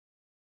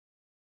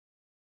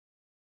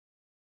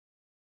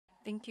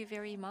Thank you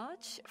very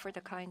much for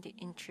the kind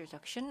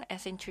introduction.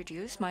 As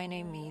introduced, my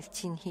name is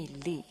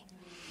JinHee Lee.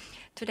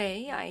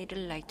 Today, I'd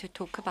like to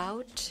talk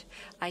about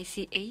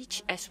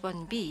ICH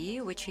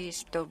S1B, which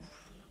is the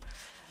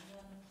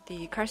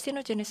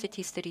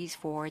carcinogenicity studies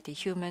for the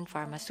human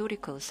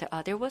pharmaceuticals.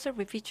 There was a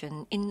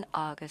revision in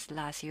August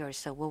last year,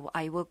 so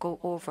I will go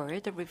over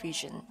the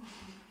revision.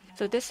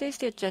 So this is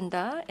the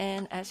agenda,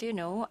 and as you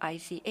know,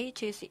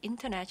 ICH is the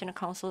International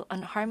Council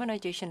on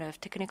Harmonization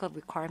of Technical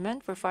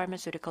Requirement for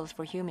Pharmaceuticals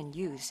for Human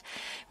Use,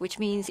 which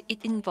means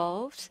it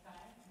involves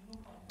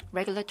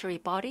regulatory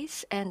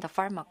bodies and the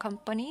pharma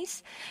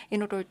companies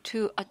in order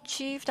to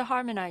achieve the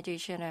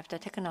harmonization of the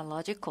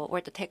technological or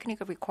the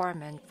technical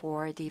requirement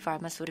for the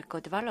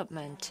pharmaceutical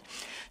development.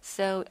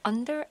 So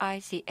under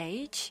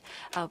ICH,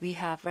 we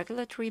have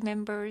regulatory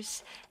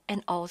members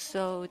and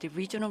also the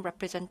regional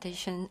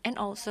representation and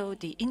also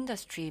the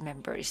industry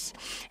members.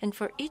 And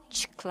for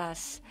each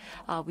class,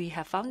 we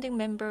have founding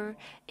member,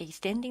 a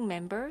standing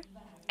member,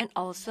 and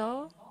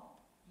also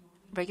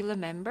regular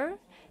member,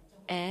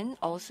 and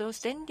also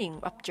standing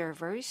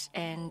observers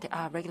and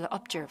regular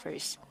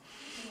observers.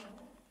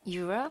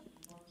 Europe,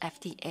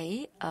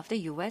 FDA of the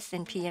US,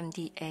 and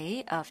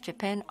PMDA of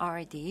Japan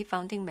are the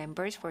founding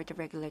members for the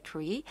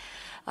regulatory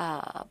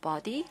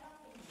body.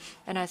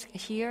 And as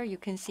here you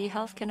can see,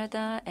 Health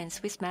Canada and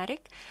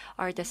Swissmedic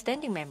are the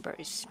standing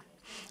members.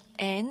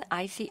 And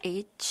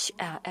ICH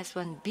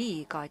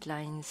S1B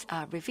guidelines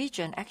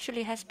revision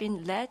actually has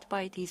been led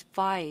by these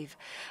 5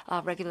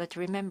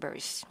 regulatory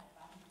members.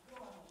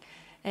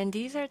 And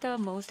these are the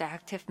most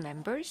active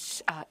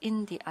members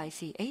in the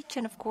ICH.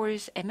 And of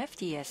course,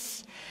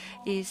 MFDS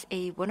is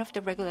one of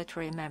the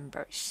regulatory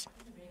members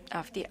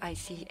of the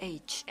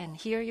ICH. And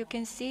here you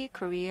can see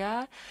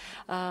Korea,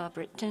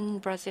 Britain,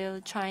 Brazil,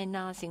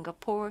 China,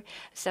 Singapore,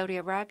 Saudi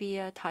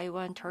Arabia,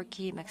 Taiwan,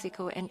 Turkey,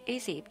 Mexico, and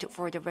Egypt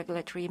for the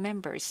regulatory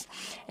members.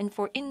 And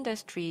for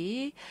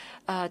industry,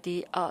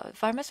 the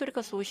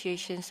pharmaceutical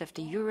associations of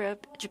the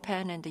Europe,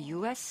 Japan, and the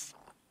US.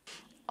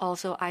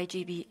 Also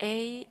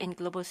IGBA and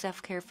Global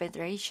Self-Care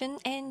Federation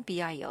and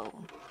BIO.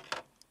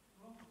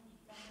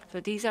 So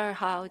these are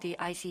how the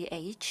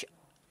ICH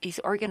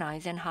is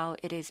organized and how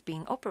it is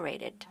being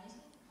operated.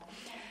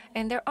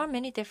 And there are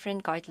many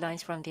different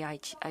guidelines from the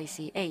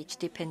ICH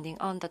depending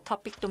on the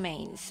topic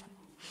domains.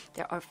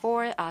 There are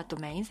 4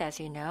 domains, as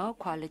you know: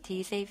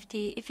 quality,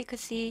 safety,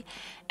 efficacy,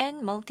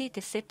 and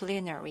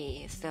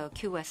multidisciplinary, so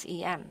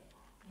QSEM.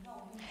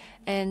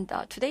 And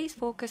today's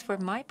focus for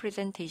my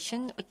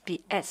presentation would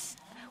be S,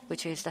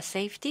 which is the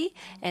safety.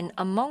 And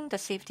among the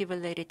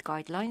safety-related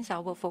guidelines, I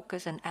will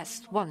focus on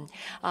S1,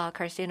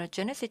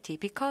 carcinogenicity.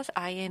 Because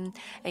I am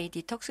a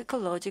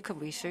toxicological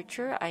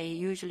researcher, I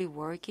usually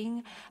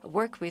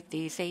work with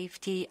the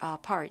safety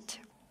part.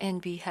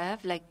 And we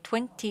have like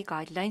 20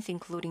 guidelines,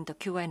 including the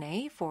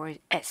Q&A for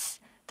S,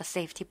 the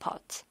safety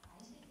part.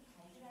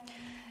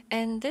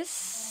 And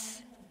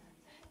this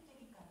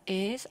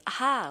is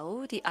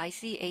how the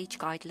ICH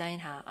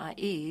guideline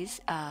is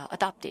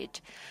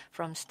adopted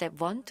from step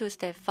 1 to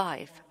step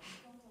 5.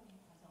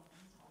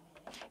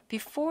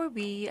 Before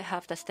we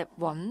have the step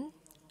 1,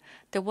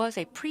 there was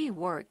a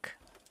pre-work.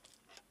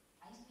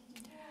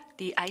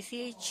 The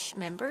ICH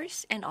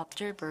members and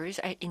observers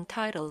are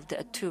entitled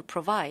to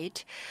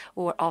provide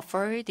or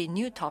offer the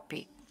new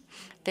topic.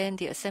 Then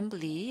the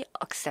assembly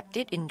accept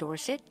it,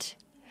 endorse it,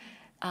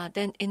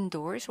 then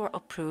endorse or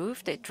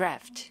approve the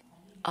draft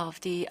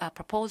of the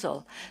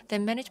proposal. The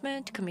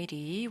management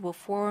committee will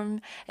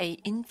form an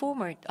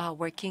informal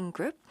working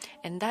group,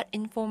 and that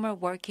informal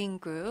working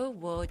group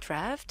will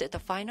draft the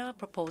final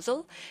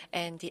proposal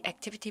and the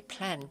activity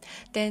plan.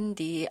 Then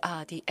the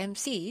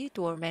MC,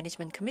 or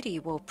management committee,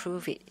 will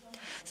approve it.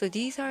 So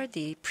these are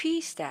the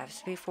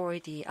pre-steps before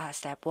the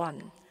step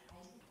 1.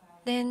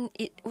 Then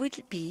it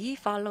would be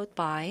followed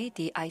by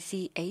the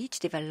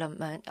ICH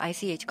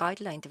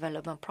guideline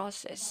development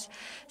process.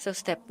 So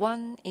step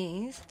 1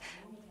 is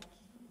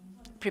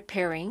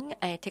preparing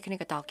a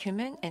technical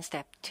document, and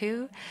step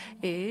 2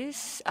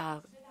 is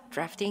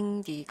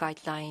drafting the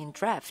guideline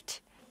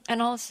draft,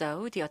 and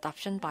also the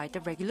adoption by the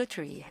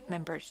regulatory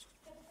members.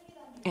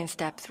 And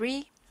step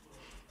 3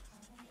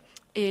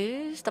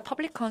 is the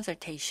public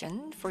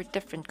consultation for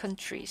different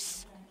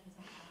countries.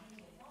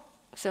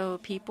 So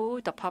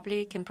the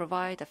public can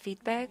provide the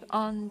feedback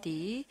on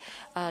the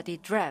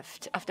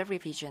draft of the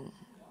revision.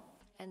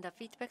 And the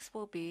feedbacks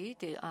will be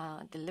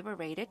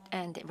deliberated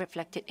and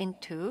reflected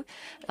into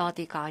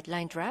the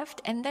guideline draft.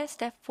 And then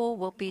step 4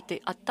 will be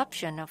the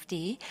adoption of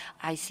the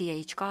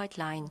ICH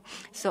guideline.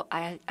 So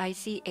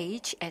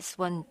ICH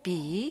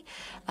S1B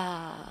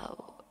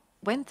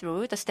went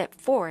through the step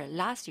 4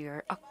 last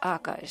year,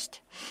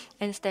 August.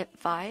 And step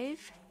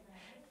 5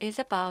 is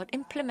about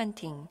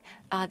implementing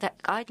that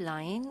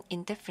guideline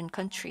in different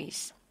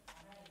countries,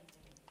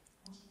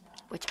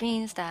 which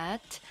means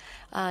that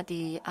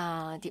the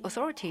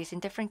authorities in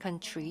different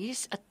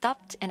countries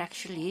adopt and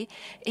actually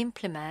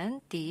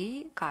implement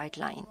the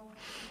guideline.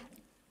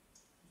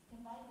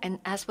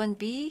 And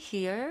S1B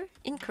here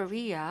in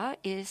Korea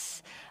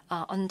is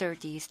under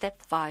the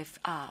step 5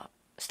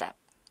 step.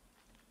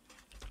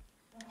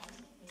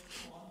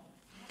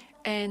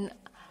 And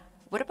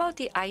what about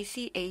the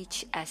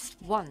ICH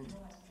S1?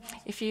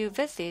 If you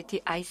visit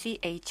the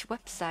ICH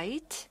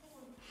website,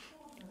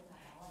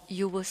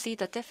 you will see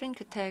the different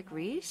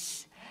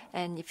categories.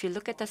 And if you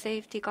look at the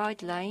safety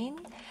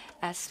guideline,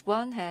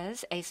 S1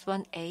 has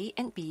S1A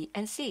and B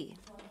and C.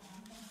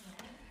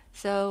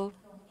 So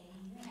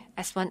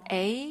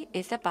S1A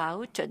is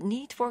about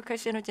need for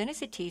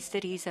carcinogenicity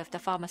studies of the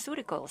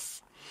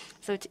pharmaceuticals.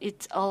 So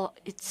it's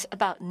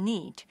about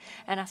need.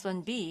 And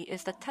S1B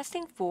is the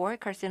testing for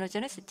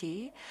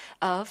carcinogenicity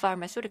of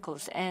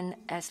pharmaceuticals. And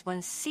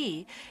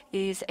S1C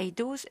is a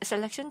dose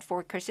selection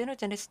for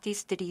carcinogenicity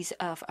studies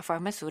of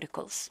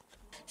pharmaceuticals.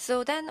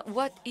 So then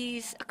what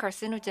is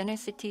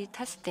carcinogenicity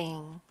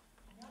testing?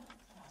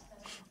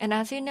 And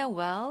as you know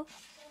well,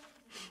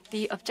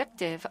 the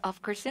objective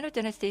of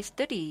carcinogenicity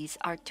studies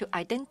are to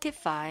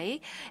identify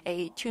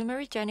a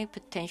tumorigenic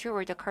potential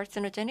or the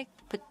carcinogenic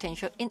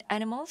potential in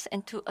animals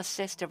and to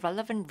assess the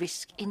relevant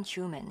risk in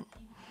humans.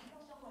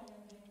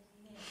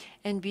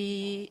 And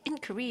we, in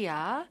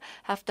Korea,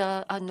 have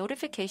the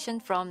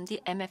notification from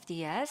the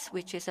MFDS,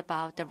 which is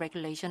about the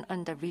regulation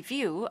on the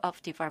review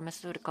of the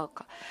pharmaceutical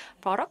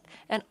product,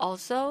 and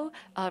also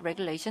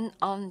regulation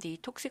on the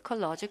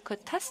toxicological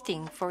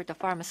testing for the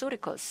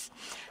pharmaceuticals.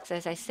 So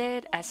as I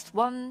said,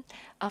 S1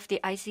 of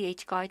the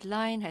ICH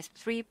guideline has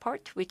 3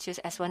 parts, which is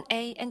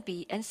S1A and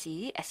B and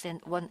C.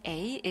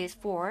 S1A is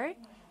for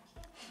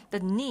the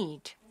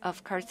need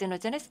of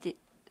carcinogenicity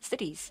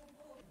studies.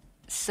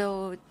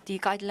 So the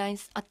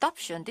guidelines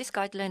adoption, this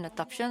guideline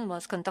adoption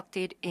was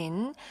conducted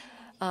in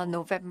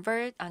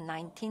November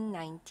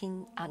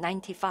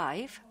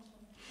 1995.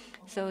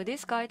 So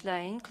this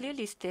guideline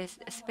clearly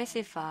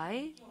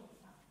specify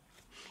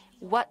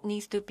what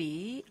needs to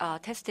be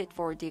tested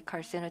for the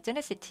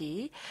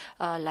carcinogenicity,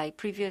 like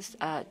previous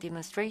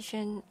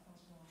demonstration.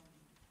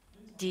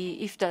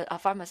 If the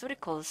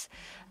pharmaceuticals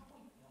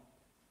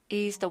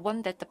is the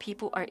one that the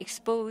people are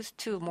exposed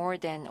to more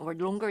than or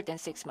longer than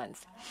 6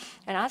 months.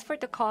 And as for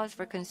the cause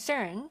for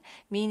concern,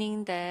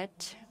 meaning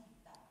that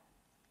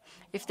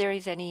if there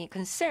is any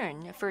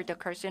concern for the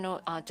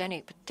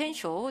carcinogenic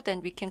potential,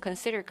 then we can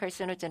consider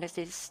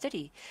carcinogenicity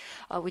study,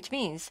 which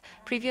means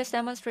previous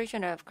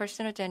demonstration of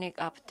carcinogenic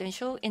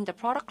potential in the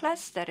product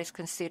class that is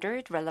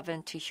considered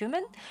relevant to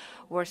human,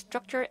 or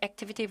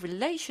structure-activity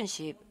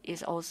relationship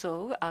is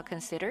also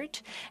considered,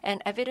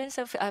 and evidence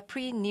of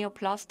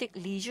pre-neoplastic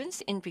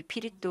lesions in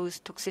repeated dose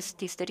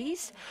toxicity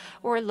studies,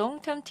 or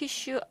long-term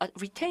tissue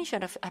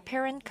retention of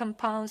apparent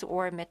compounds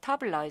or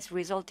metabolites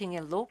resulting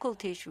in local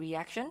tissue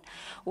reaction,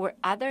 or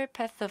other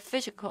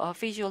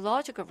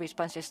physiological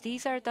responses.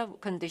 These are the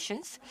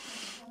conditions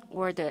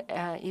or the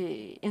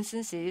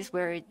instances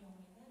where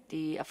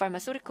the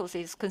pharmaceuticals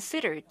is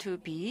considered to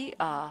be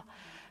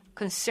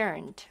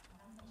concerned.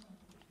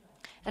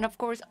 And of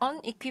course,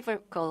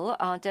 unequivocal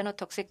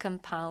genotoxic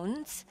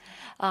compounds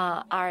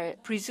are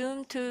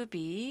presumed to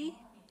be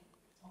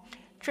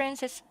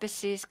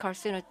trans-species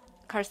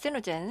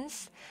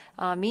carcinogens,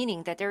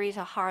 meaning that there is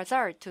a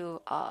hazard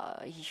to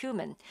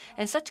human.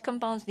 And such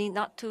compounds need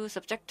not to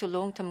subject to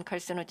long-term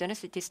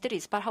carcinogenicity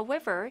studies. But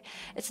however,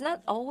 it's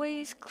not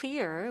always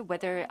clear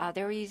whether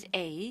there is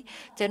a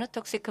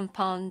genotoxic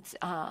compound,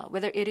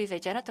 whether it is a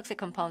genotoxic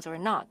compound or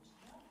not.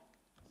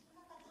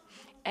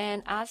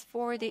 And as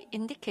for the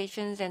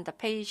indications and the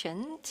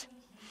patient,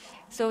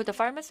 so the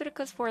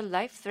pharmaceuticals for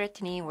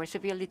life-threatening or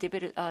severely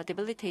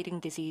debilitating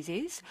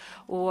diseases,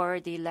 or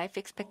the life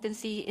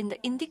expectancy in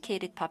the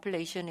indicated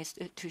population is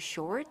too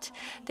short,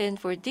 then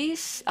for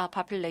this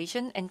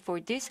population and for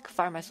these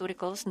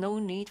pharmaceuticals, no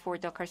need for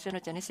the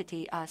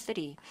carcinogenicity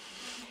study.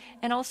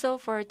 And also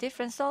for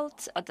different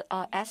salts,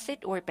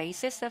 acid or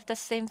bases of the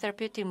same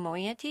therapeutic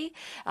moiety,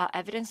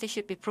 evidence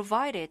should be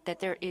provided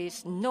that there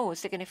is no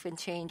significant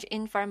change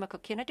in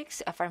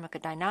pharmacokinetics,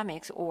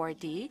 pharmacodynamics, or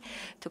the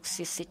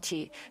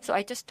toxicity. So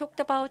I just talked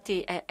about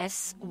the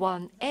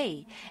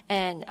S1A.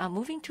 And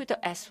moving to the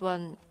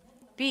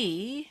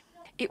S1B,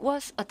 it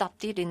was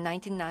adopted in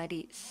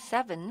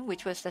 1997,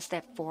 which was the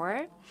step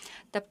 4.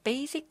 The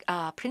basic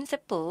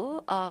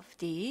principle of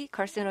the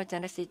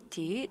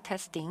carcinogenicity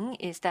testing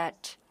is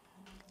that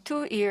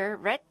 2-year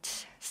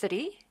rat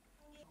study,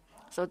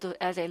 so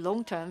as a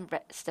long-term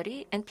rat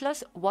study, and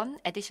plus 1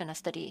 additional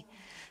study.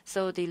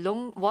 So the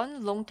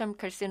one long-term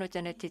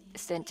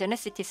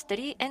carcinogenicity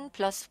study and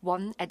plus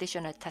 1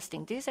 additional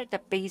testing. These are the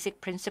basic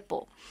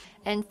principle.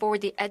 And for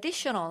the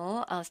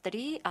additional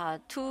study,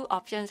 2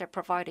 options are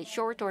provided: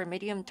 short or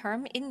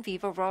medium-term in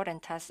vivo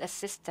rodent test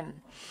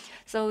system.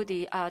 So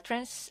the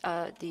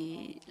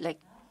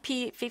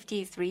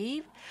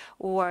P53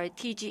 or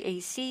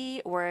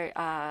TGAC or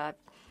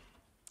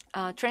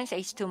trans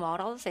H2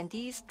 models, and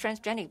these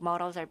transgenic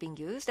models are being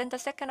used. And the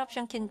second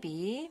option can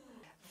be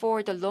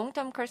for the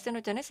long-term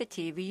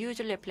carcinogenicity, we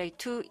usually apply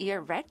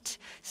 2-year rat.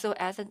 So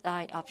as an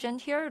option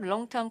here,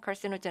 long-term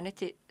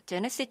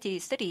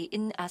carcinogenicity study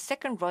in a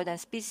second rodent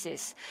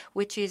species,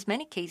 which is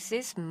many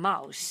cases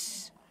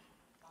mouse.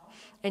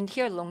 And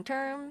here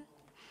long-term,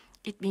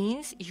 it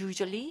means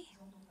usually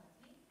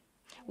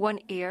 1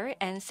 year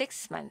and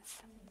 6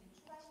 months.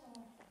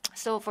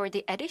 So for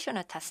the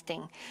additional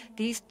testing,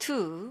 these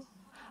two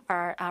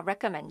are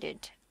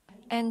recommended.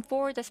 And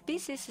for the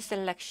species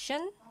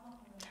selection,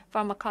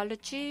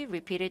 pharmacology,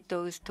 repeated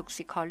dose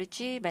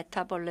toxicology,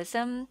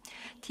 metabolism,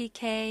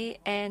 TK,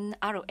 and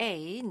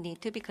ROA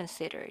need to be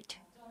considered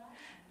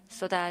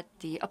so that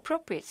the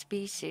appropriate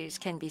species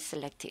can be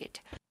selected.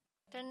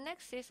 The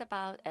next is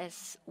about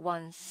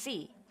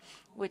S1C,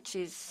 which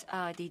is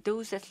the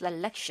dose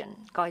selection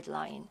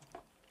guideline.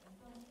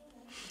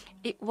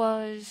 It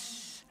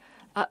was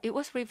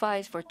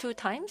revised for 2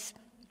 times.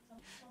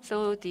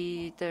 So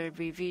the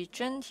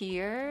revision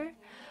here,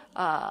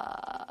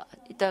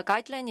 the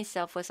guideline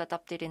itself was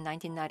adopted in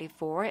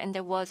 1994, and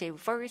there was a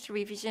first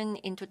revision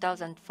in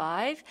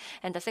 2005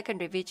 and the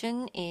second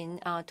revision in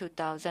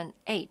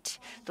 2008.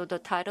 So the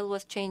title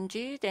was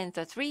changed and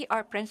the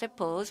 3R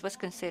principles was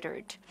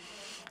considered.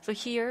 So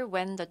here,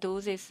 when the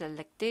dose is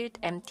selected,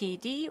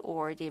 MTD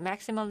or the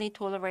maximally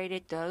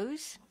tolerated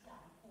dose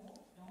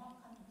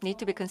need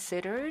to be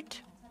considered.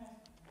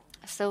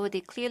 So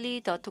clearly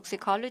the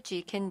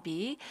toxicology can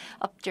be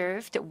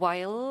observed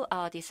while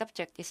the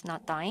subject is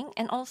not dying,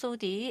 and also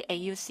the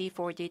AUC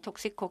for the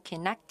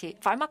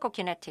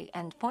pharmacokinetic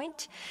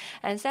endpoint,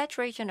 and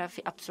saturation of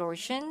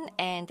absorption,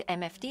 and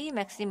MFD,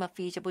 maximum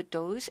feasible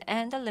dose,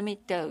 and the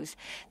limit dose.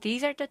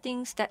 These are the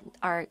things that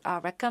are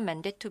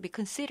recommended to be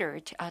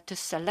considered to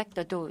select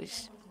the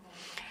dose.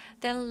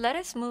 Then let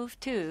us move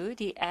to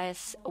the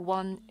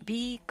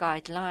S1B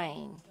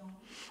guideline.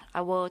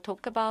 I will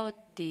talk about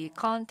the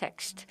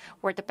context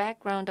or the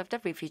background of the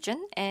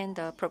revision and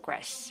the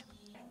progress.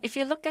 If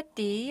you look at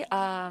the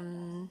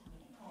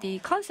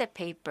concept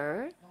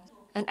paper,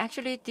 and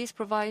actually this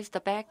provides the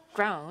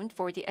background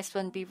for the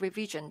S1B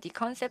revision. The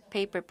concept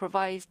paper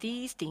provides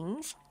these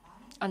things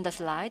on the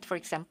slide. For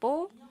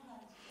example,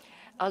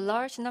 a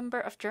large number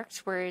of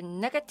drugs were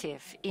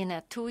negative in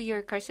a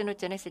 2-year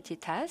carcinogenicity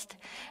test,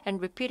 and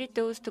repeated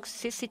dose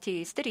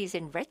toxicity studies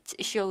in rats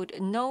showed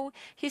no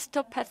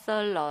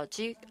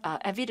histopathologic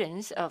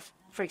evidence of,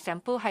 for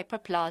example,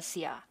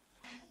 hyperplasia.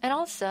 And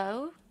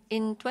also,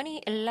 in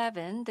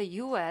 2011, the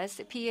US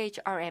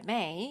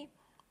PHRMA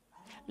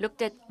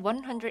looked at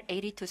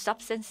 182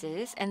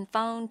 substances and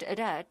found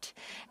that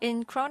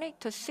in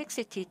chronic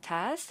toxicity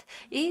tests,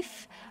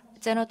 if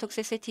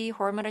genotoxicity,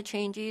 hormonal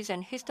changes,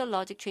 and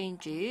histologic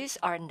changes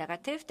are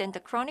negative, then the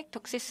chronic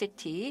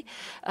toxicity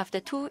of the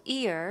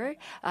 2-year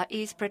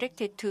is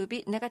predicted to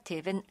be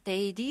negative. And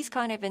these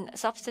kind of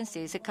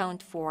substances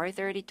account for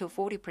 30 to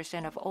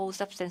 40% of all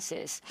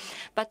substances.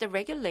 But the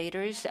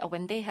regulators,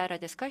 when they had a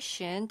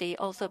discussion, they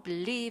also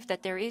believe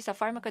that there is a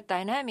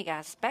pharmacodynamic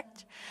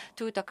aspect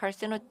to the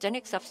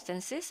carcinogenic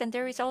substances, and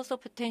there is also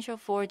potential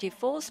for the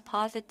false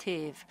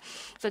positive.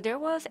 So there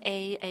was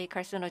a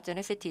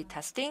carcinogenicity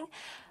testing.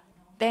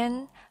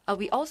 Then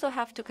we also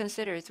have to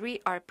consider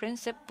 3R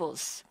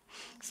principles.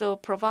 So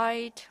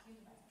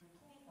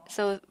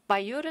by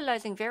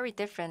utilizing very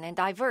different and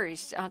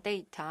diverse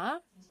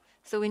data,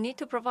 so we need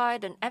to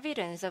provide an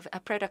evidence of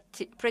a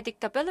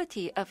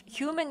predictability of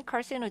human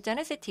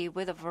carcinogenicity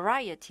with a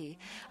variety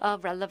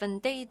of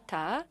relevant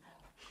data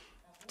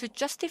to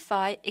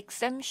justify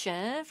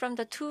exemption from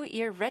the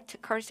 2-year rat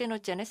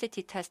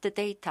carcinogenicity test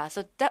data.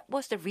 So that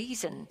was the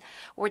reason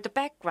or the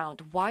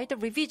background why the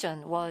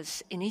revision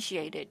was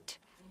initiated.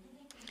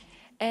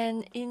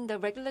 And in the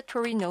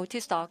regulatory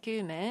notice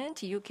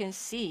document, you can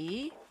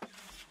see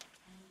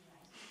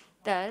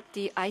that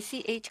the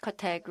ICH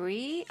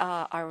category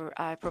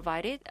are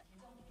provided,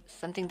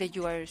 something that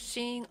you are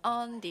seeing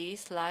on the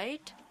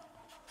slide.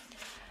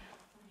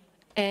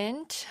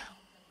 And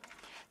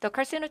the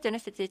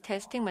carcinogenicity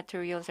testing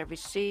materials are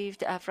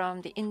received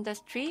from the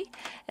industry,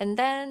 and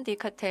then the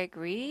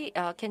category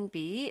can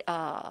be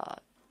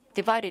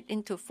divided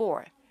into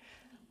 4.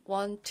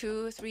 1,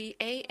 2,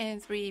 3A,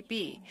 and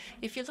 3B.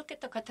 If you look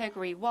at the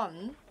category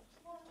 1,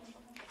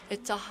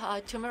 it's a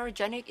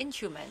tumorigenic in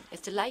human.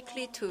 It's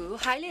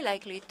highly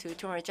likely to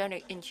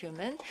tumorigenic in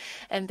human,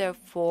 and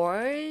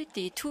therefore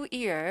the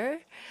 2-year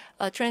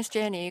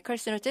transgenic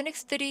carcinogenic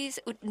studies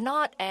would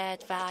not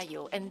add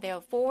value, and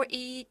therefore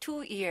a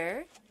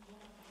 2-year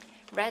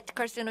rat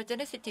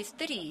carcinogenicity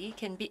study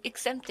can be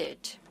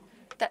exempted.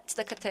 That's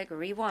the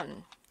category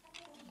 1.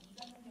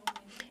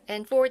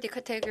 And for the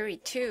category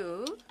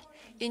 2,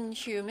 in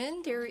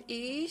human, there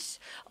is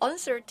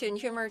uncertain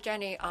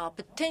tumorigenic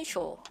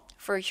potential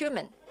for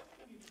human.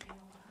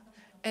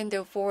 And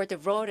therefore, the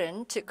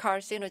rodent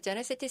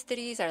carcinogenicity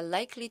studies are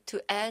likely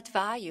to add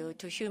value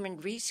to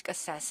human risk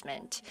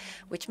assessment,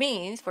 which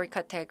means for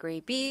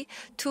category B,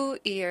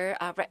 2-year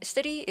rat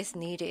study is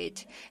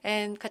needed.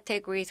 And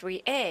category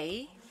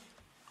 3A,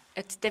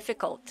 it's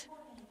difficult.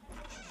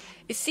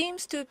 It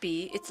seems to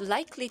be, it's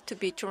likely to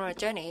be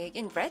tumorigenic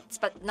in rats,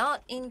 but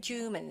not in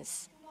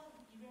humans,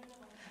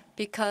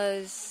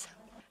 because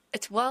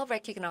it's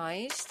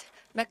well-recognized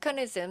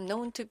mechanism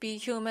known to be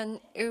human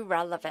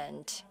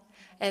irrelevant.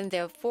 And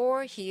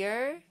therefore,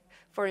 here,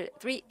 for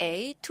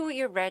 3A,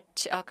 2-year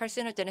rat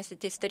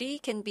carcinogenicity study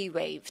can be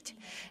waived.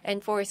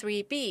 And for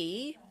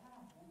 3B,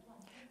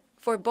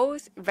 for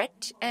both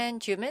rat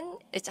and human,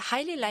 it's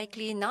highly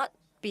likely not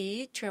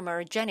be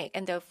tumorigenic,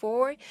 and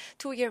therefore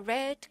 2-year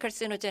rat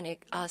carcinogenic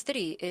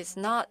study is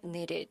not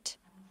needed.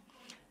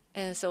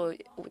 And so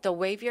the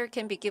waiver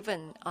can be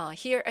given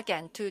here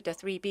again to the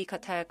 3B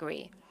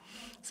category.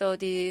 So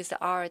these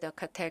are the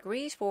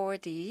categories for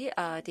the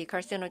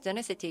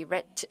carcinogenicity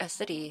rat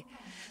study.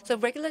 So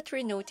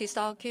regulatory notice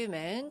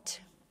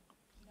document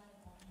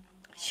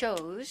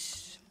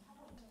shows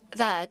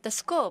that the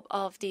scope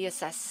of the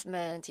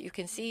assessment, you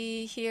can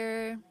see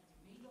here,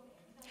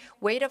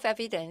 weight of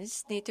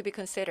evidence need to be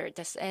considered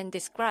and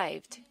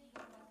described.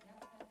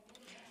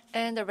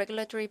 And the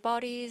regulatory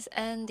bodies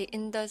and the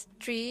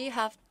industry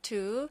have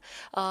to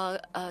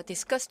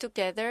discuss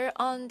together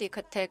on the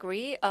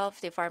category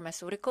of the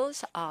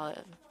pharmaceuticals.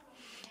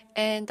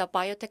 And the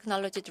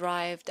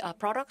biotechnology-derived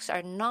products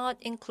are not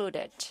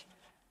included.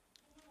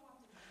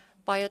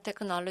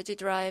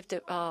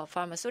 Biotechnology-derived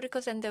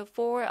pharmaceuticals and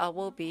therefore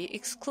will be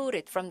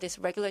excluded from this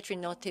regulatory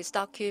notice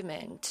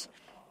document.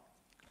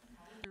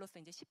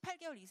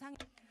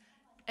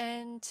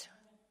 And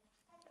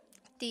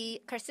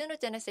the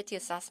carcinogenicity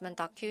assessment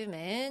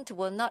document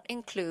will not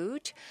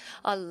include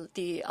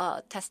the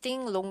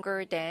testing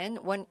longer than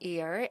 1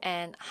 year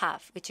and a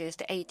half, which is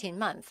the 18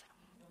 months.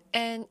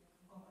 And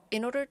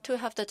in order to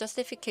have the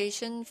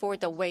justification for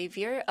the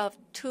waiver of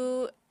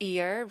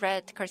 2-year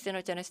rat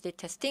carcinogenicity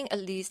testing, at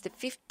least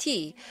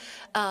 50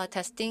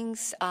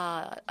 testings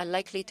are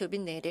likely to be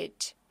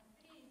needed.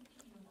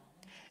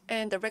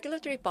 And the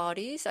regulatory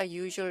bodies are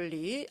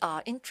usually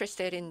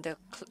interested in the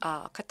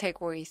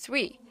category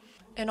 3.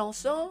 And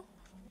also,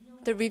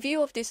 the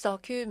review of this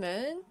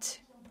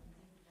document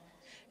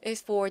is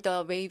for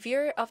the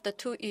waiver of the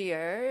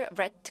 2-year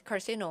rat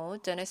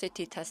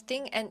carcinogenicity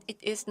testing, and it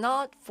is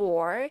not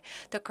for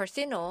the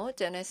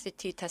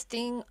carcinogenicity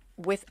testing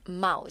with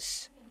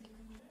mouse.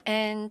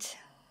 And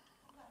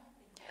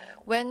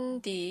when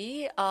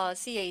the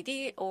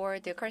CAD or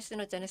the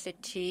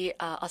carcinogenicity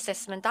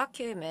assessment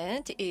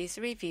document is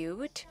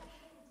reviewed,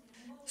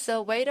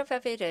 so weight of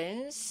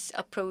evidence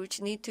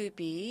approach need to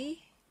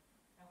be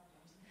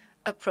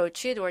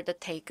approached or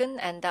taken,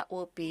 and that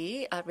will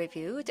be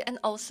reviewed. And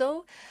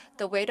also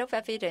the weight of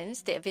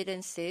evidence, the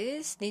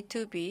evidences need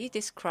to be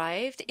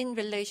described in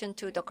relation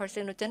to the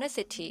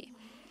carcinogenicity.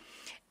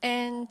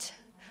 And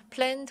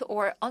planned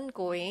or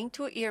ongoing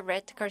 2-year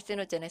rat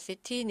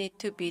carcinogenicity need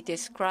to be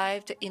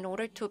described in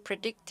order to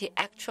predict the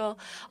actual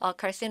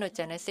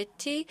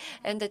carcinogenicity,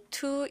 and the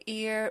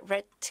 2-year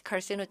rat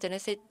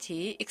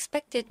carcinogenicity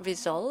expected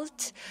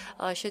results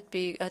should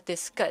be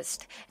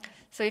discussed.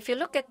 So if you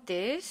look at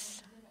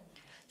this,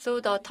 so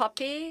the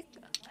topic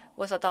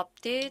was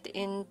adopted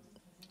in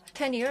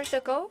 10 years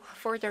ago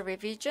for the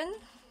revision,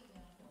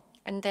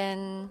 and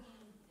then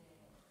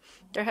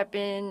there have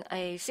been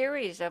a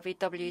series of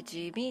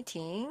EWG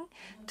meetings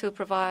to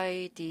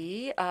provide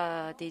the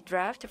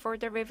draft for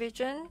the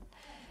revision.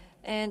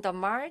 And on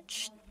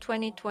March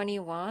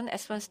 2021,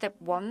 S1 Step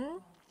 1,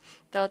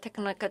 the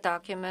technical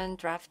document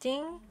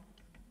drafting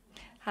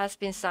has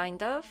been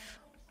signed off,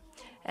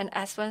 and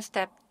S1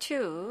 Step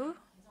 2,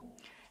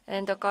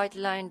 and the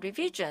guideline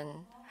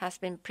revision has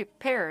been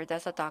prepared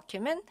as a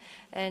document.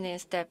 And in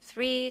Step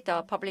 3,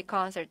 the public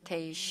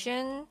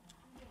consultation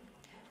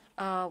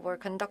were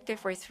conducted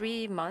for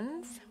 3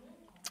 months,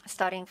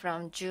 starting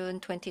from June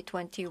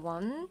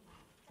 2021.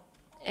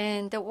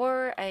 And there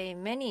were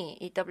many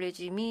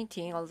EWG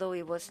meetings, although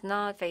it was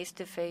not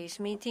face-to-face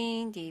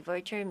meeting. The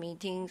virtual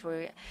meetings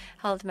were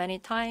held many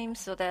times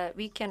so that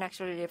we can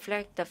actually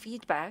reflect the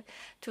feedback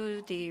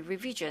to the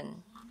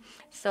revision.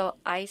 So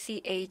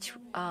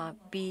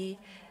ICHB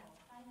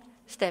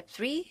Step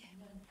 3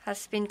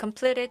 has been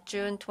completed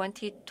June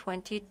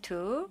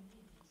 2022,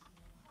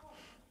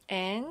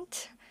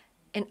 and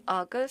in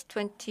August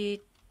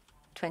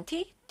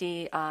 2020,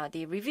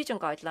 the revision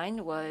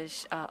guideline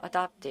was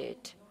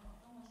adopted.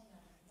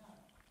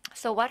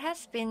 So what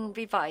has been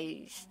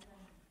revised?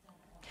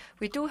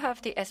 We do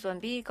have the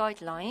S1B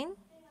guideline.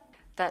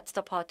 That's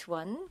the part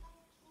 1.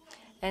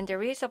 And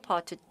there is a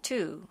part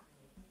 2,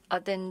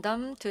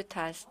 addendum to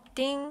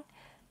testing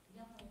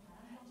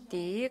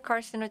the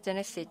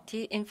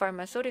carcinogenicity in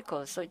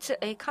pharmaceuticals. So it's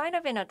a kind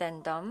of an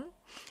addendum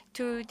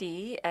to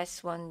the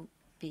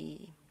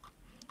S1B.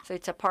 So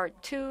it's a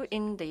part 2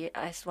 in the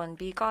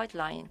S1B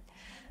guideline.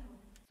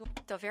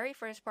 The very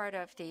first part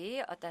of the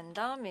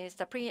addendum is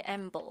the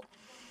preamble.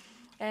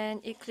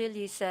 And it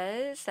clearly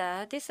says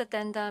that this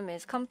addendum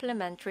is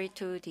complementary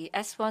to the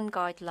S1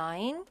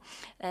 guideline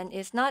and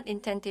is not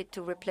intended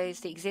to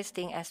replace the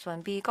existing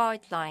S1B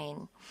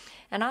guideline.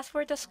 And as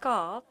for the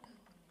scope,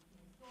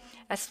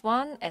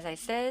 S1, as I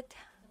said,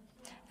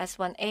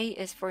 S1A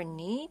is for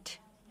need.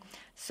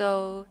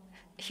 So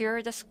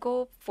here the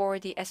scope for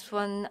the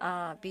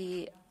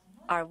S1B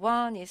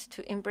R1 is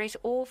to embrace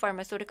all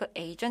pharmaceutical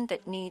agents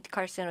that need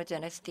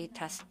carcinogenicity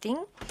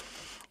testing.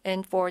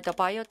 And for the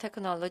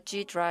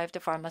biotechnology-derived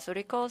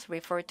pharmaceuticals,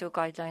 refer to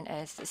guideline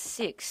as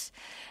 6.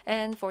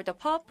 And for the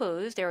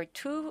purpose, there are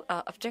 2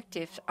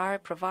 objectives are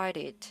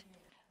provided.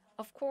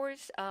 Of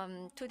course,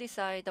 to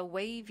decide the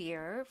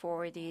waiver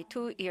for the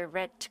 2-year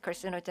rat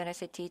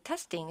carcinogenicity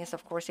testing is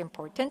of course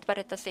important, but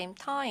at the same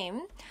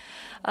time,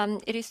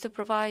 it is to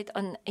provide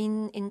an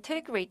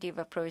integrative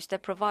approach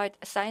that provides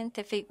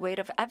scientific weight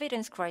of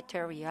evidence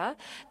criteria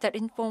that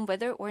inform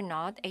whether or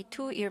not a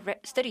 2-year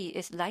rat study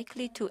is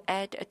likely to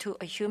add to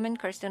a human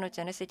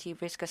carcinogenicity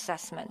risk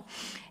assessment.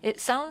 It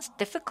sounds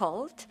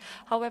difficult.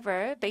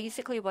 However,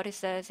 basically what it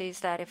says is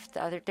that if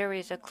there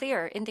is a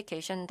clear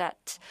indication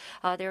that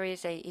there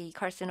is a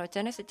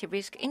carcinogenicity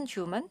risk in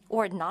human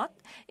or not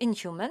in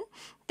human,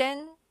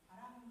 then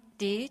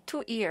the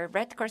 2-year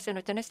rat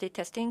carcinogenicity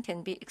testing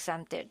can be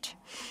exempted.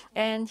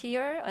 And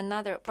here,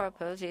 another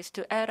purpose is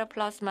to add a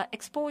plasma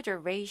exposure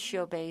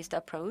ratio-based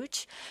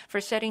approach for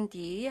setting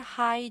the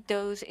high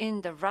dose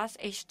in the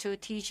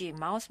RAS-H2-TG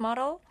mouse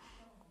model.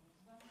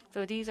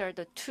 So these are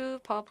the two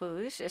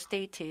purposes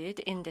stated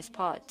in this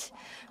part.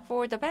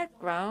 For the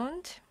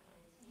background,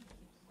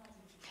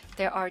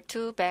 there are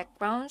two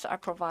backgrounds are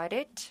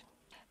provided.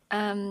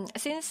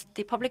 Since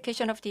the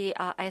publication of the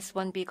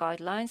S1B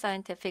guidelines,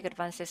 scientific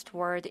advances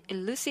toward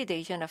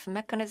elucidation of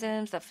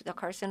mechanisms of the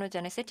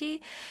carcinogenicity,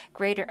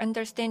 greater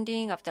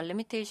understanding of the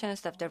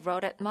limitations of the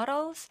rodent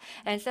models,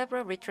 and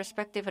several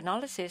retrospective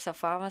analysis of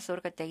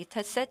pharmaceutical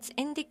data sets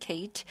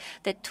indicate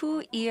that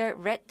 2-year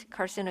rat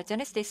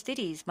carcinogenicity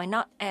studies might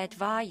not add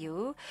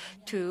value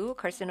to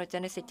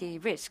carcinogenicity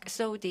risk.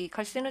 So the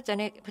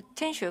carcinogenic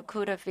potential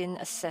could have been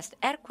assessed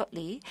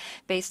adequately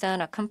based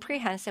on a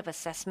comprehensive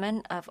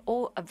assessment of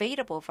all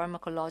available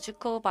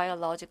pharmacological,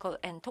 biological,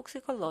 and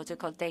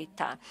toxicological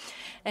data.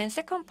 And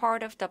second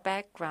part of the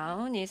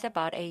background is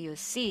about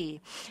AUC.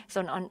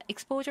 So an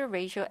exposure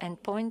ratio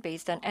endpoint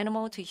based on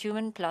animal to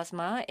human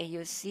plasma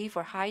AUC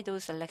for high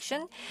dose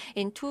selection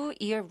in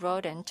 2-year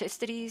rodent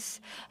studies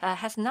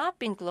has not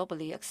been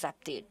globally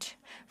accepted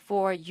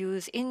for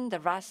use in the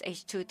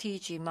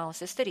RAS-H2-TG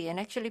mouse study. And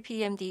actually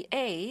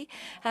PMDA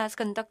has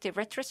conducted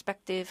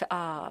retrospective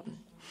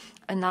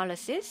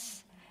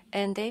analysis,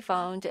 and they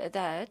found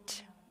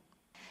that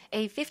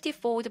a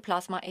 50-fold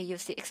plasma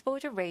AUC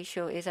exposure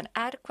ratio is an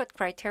adequate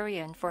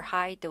criterion for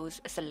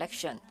high-dose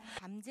selection.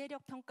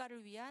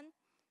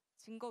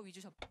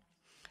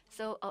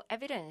 So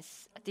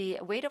evidence, the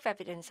weight of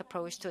evidence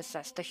approach to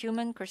assess the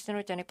human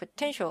carcinogenic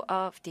potential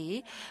of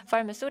the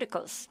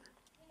pharmaceuticals.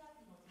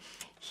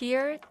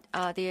 Here,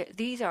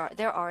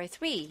 there are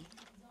three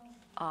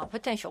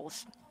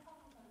potentials.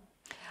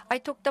 I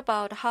talked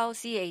about how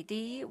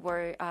CAD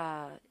were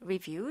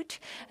reviewed,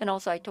 and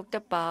also I talked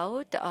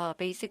about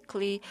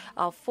basically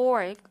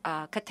 4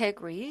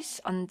 categories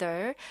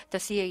under the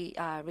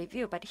CA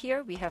review. But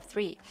here we have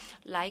 3.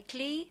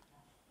 Likely,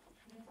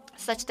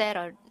 such that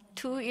a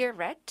 2-year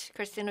rat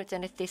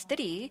carcinogenicity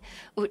study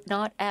would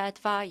not add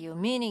value,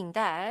 meaning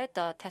that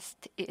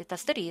the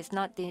study is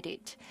not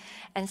needed.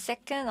 And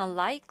second,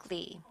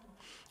 unlikely.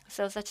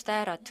 So such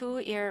that a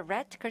 2-year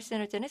rat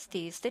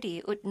carcinogenicity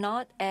study would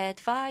not add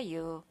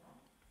value.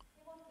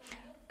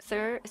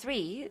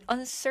 3,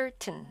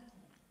 uncertain,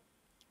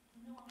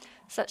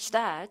 such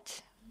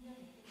that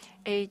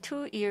a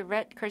 2-year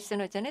rat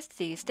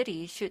carcinogenicity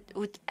study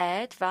would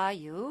add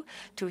value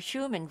to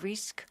human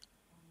risk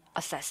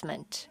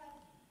assessment.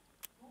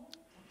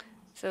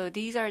 So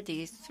these are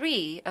the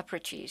 3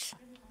 approaches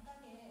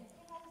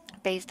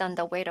based on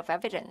the weight of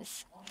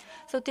evidence.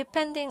 So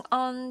depending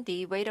on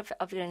the weight of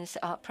evidence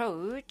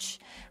approach,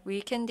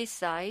 we can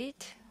decide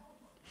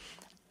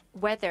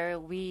whether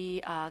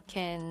we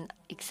can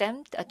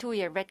exempt a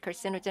 2-year rat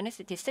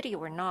carcinogenicity study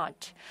or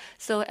not.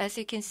 So as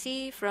you can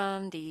see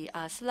from the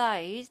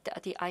slide,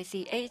 the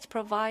ICH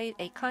provide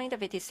a kind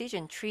of a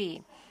decision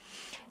tree.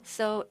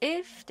 So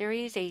if there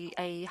is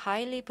a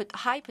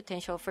high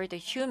potential for the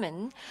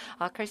human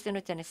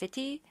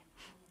carcinogenicity,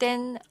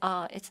 then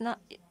it's not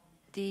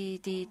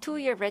the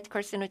 2-year rat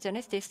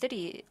carcinogenicity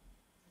study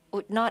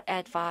would not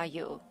add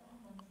value.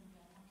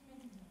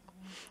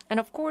 And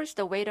of course,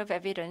 the weight of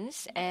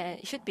evidence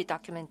should be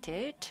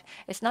documented.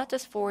 It's not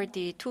just for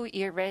the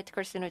 2-year rat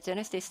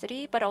carcinogenicity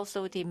study, but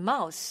also the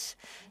mouse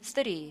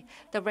study.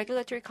 The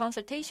regulatory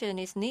consultation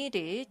is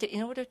needed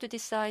in order to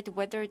decide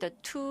whether the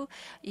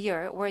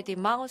 2-year or the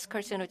mouse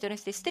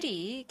carcinogenicity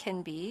study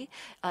can be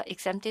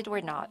exempted or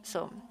not.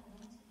 So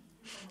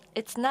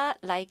it's not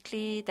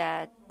likely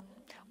that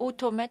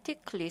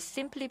automatically,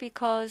 simply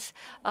because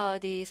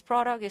this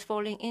product is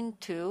falling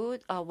into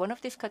one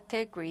of this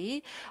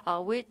category,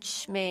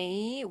 which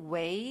may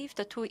waive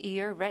the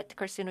 2-year rat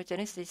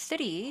carcinogenicity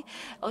study,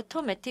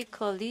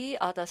 automatically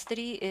the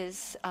study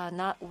is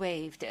not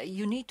waived.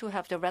 You need to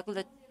have the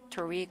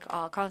regulatory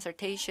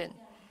consultation.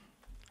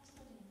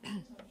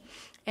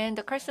 And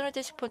the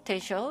carcinogenic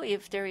potential,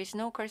 if there is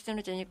no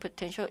carcinogenic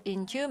potential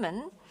in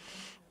human,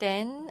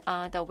 then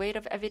the weight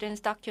of evidence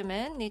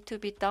document need to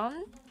be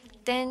done.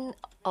 Then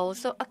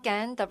also,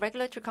 again, the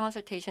regulatory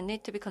consultation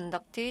need to be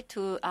conducted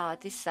to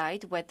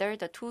decide whether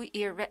the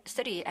 2-year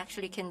study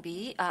actually can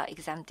be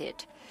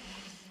exempted.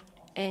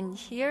 And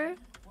here,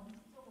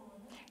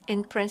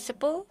 in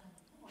principle,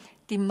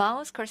 the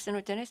mouse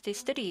carcinogenicity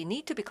study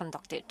need to be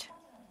conducted.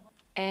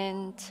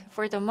 And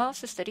for the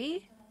mouse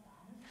study,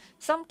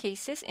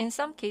 in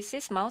some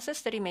cases, mouse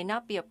study may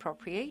not be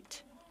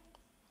appropriate,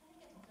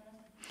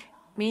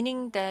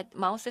 meaning that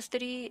mouse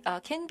study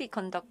can be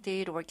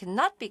conducted or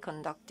cannot be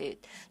conducted.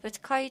 So it's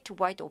quite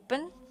wide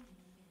open.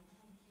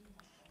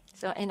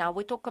 And I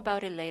will talk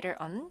about it later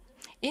on.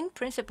 In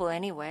principle,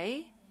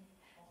 anyway,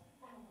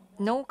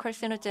 no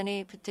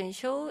carcinogenic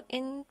potential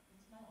in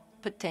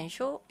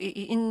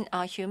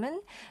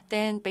human,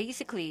 then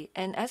basically,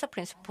 and as a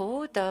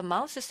principle, the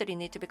mouse study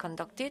need to be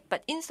conducted,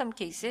 but in some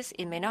cases,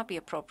 it may not be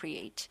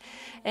appropriate.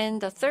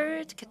 And the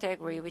third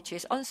category, which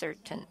is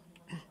uncertain,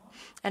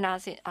 and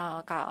as it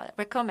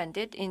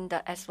recommended in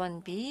the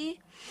S1B,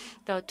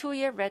 the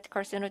 2-year rat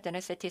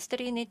carcinogenicity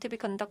study need to be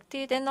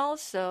conducted, and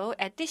also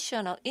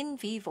additional in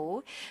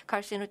vivo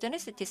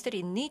carcinogenicity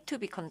study need to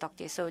be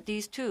conducted. So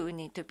these two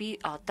need to be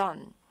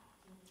done.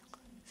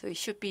 So it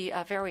should be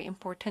a very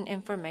important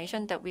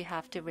information that we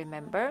have to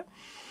remember.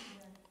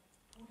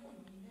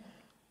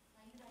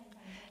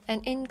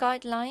 And in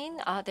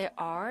guideline, there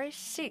are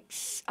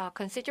 6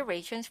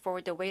 considerations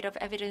for the weight of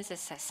evidence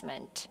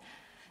assessment.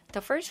 The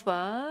first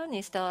one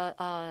is the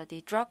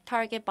drug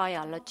target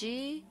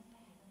biology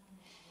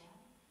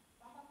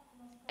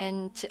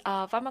and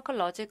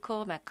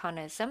pharmacological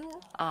mechanism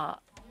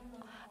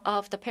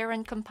of the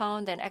parent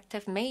compound and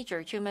active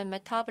major human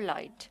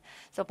metabolite.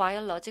 So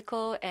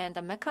biological and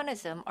the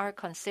mechanism are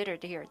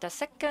considered here. The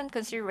second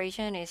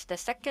consideration is the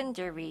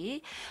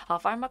secondary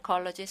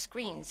pharmacology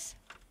screens.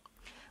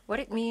 What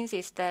it means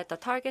is that the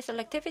target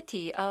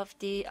selectivity of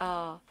the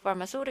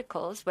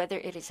pharmaceuticals, whether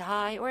it is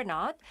high or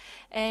not,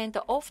 and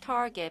the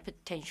off-target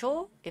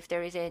potential, if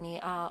there is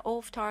any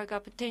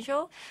off-target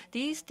potential,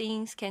 these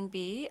things can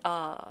be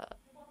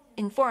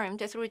informed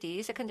through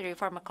the secondary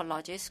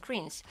pharmacology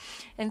screens.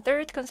 And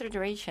third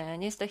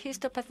consideration is the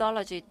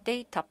histopathology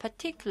data,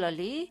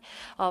 particularly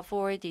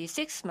for the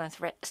 6-month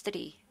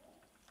study.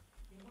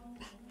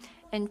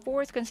 And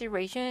fourth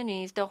consideration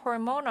is the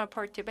hormonal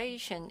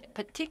perturbation,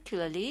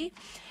 particularly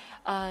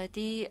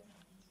the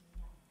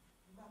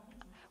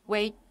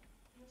weight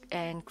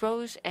and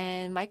growth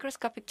and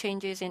microscopic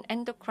changes in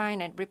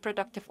endocrine and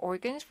reproductive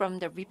organs from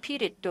the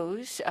repeated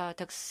dose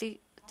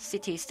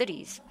toxicity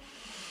studies.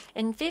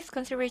 And fifth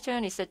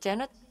consideration is the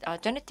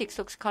genetic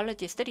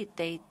toxicology study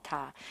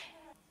data.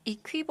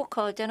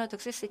 Equivocal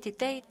genotoxicity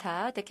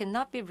data that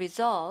cannot be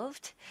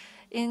resolved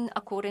in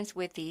accordance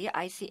with the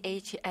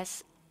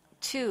ICH-S2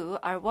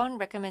 R1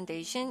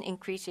 recommendation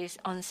increases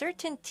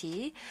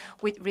uncertainty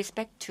with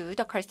respect to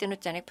the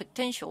carcinogenic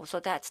potential. So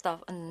that's the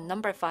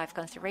number 5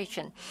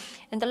 consideration.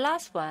 And the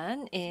last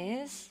one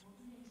is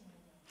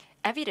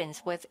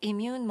evidence with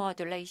immune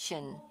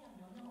modulation.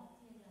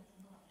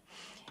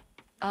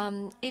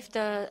 If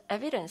the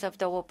evidence of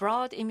the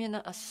broad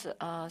immune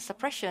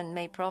suppression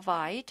may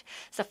provide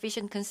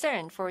sufficient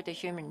concern for the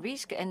human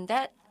risk, and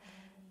that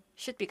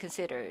should be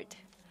considered.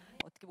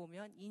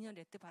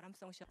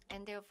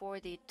 And therefore,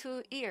 the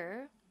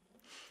 2-year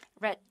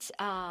rat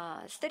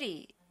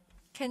study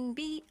can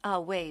be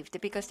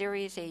waived because there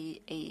is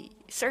a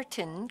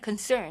certain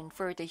concern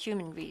for the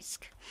human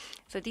risk.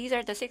 So these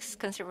are the 6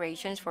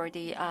 considerations for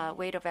the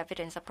weight of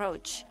evidence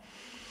approach.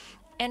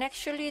 And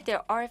actually,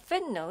 there are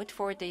footnotes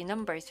for the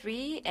number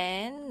 3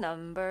 and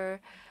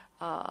number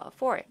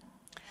 4.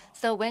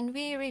 So when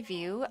we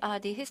review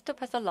the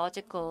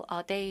histopathological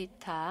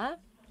data,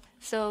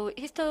 so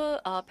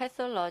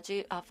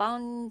histopathology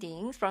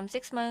findings from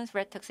 6 months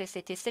rat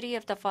toxicity study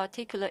of the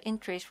particular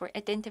interest for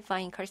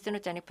identifying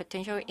carcinogenic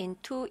potential in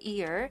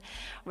 2-year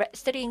rat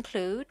study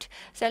include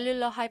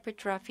cellular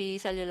hypertrophy,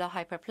 cellular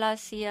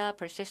hyperplasia,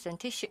 persistent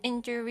tissue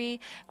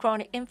injury,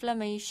 chronic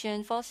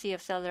inflammation, foci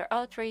of cellular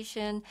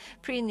alteration,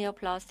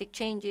 pre-neoplastic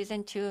changes,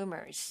 and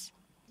tumors.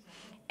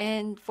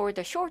 And for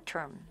the short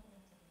term,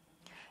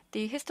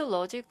 the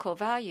histological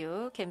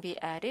value can be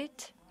added.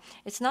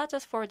 It's not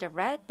just for the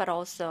rat, but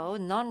also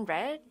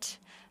non-rat,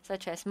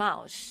 such as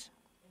mouse.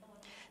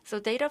 So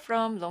data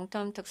from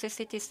long-term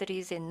toxicity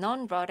studies in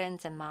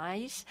non-rodents and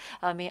mice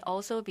may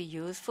also be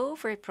useful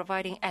for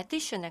providing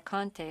additional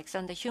context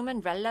on the human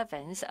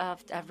relevance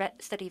of the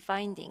rat study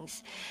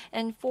findings.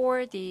 And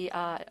for the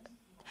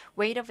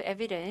weight of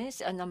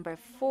evidence, number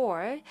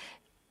 4,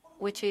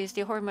 which is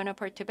the hormonal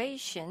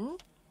perturbation,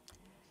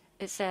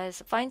 it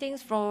says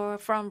findings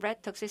from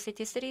rat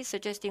toxicity studies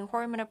suggesting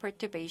hormonal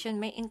perturbation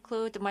may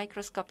include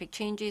microscopic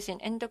changes in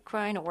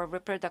endocrine or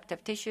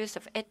reproductive tissues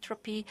of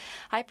atrophy,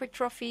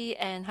 hypertrophy,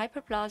 and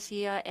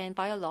hyperplasia, and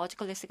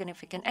biologically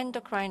significant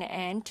endocrine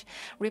and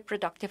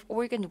reproductive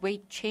organ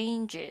weight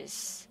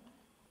changes.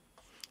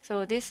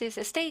 So this is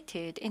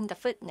stated in the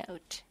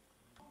footnote.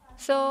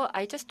 So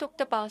I just talked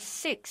about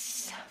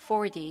 6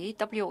 for the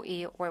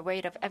WOE or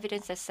weight of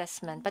evidence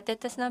assessment, but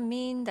that does not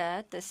mean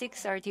that the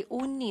 6 are the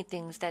only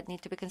things that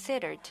need to be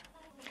considered.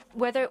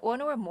 Whether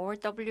one or more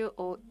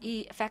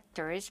WOE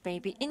factors may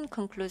be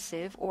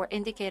inconclusive or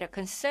indicate a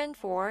concern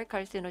for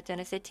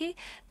carcinogenicity,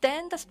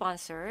 then the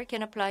sponsor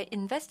can apply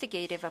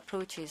investigative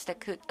approaches that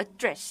could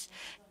address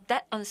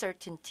that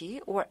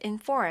uncertainty or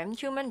inform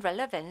human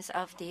relevance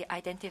of the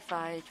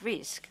identified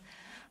risk.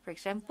 For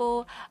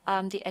example,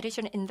 the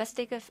additional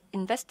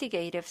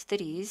investigative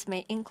studies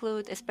may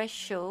include a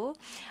special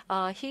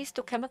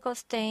histochemical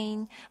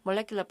stain,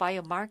 molecular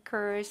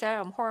biomarkers,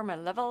 serum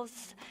hormone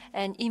levels,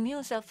 and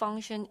immune cell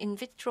function, in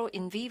vitro,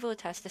 in vivo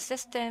test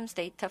systems,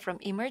 data from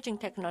emerging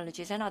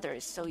technologies, and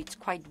others. So it's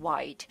quite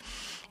wide.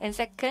 And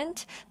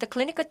second, the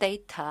clinical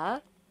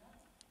data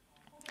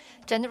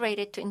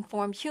generated to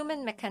inform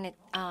human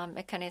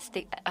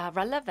mechanistic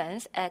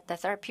relevance at the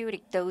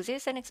therapeutic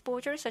doses and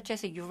exposures, such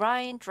as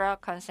urine,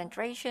 drug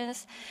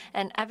concentrations,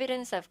 and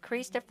evidence of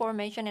crystal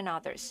formation and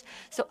others.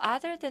 So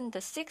other than the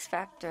 6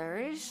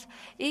 factors,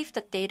 if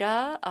the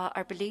data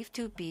are believed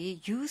to be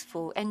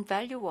useful and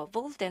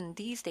valuable, then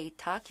these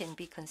data can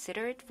be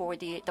considered for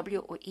the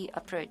WOE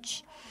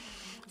approach.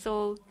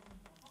 So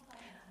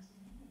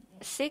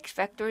 6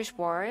 factors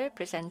were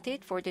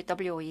presented for the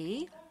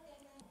WOE.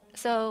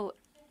 So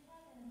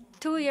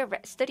 2-year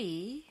rat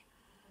study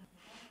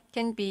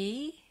can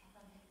be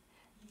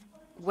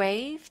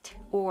waived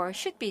or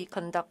should be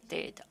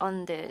conducted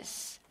on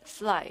this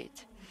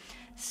slide.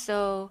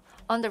 So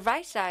on the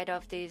right side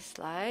of this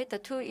slide, the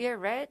 2-year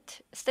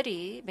rat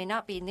study may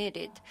not be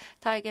needed.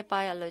 Target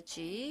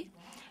biology,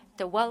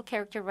 the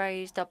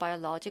well-characterized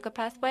biological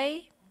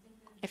pathway.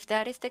 If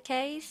that is the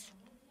case,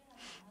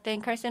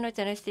 then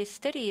carcinogenicity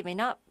study may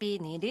not be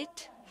needed.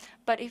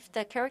 But if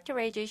the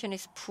characterization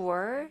is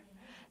poor,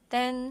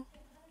 then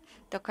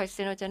the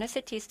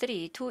carcinogenicity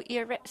study,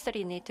 2-year rat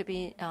study, need to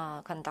be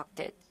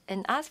conducted.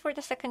 And as for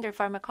the secondary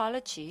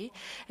pharmacology,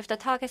 if the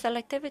target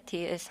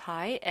selectivity is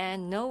high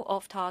and no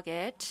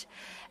off-target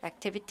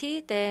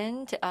activity,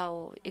 then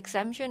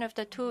exemption of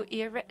the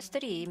 2-year rat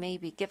study may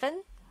be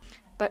given.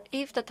 But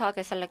if the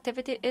target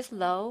selectivity is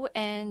low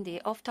and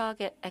the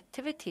off-target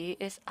activity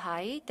is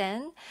high,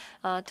 then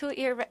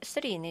 2-year rat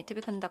study need to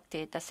be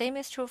conducted. The same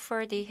is true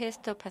for the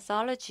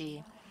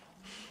histopathology.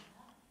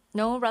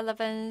 No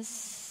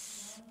relevance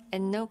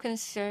and no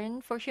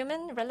concern for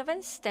human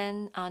relevance,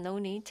 then no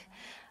need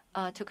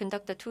to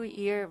conduct the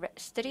 2-year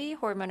study.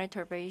 Hormonal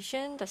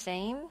turbation, the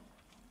same.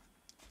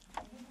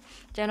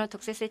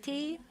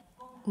 Genotoxicity,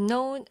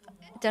 no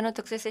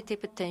genotoxicity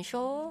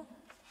potential,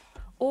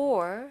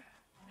 or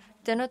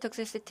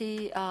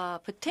genotoxicity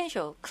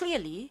potential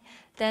clearly,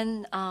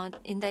 then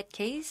in that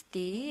case,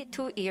 the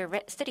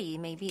 2-year study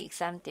may be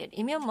exempted.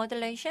 Immune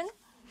modulation,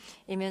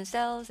 immune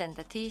cells and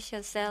the T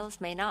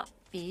cells may not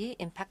be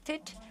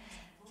impacted,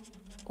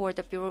 or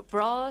the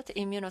broad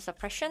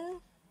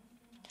immunosuppression.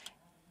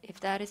 If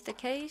that is the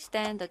case,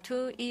 then the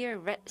 2-year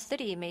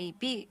study may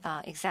be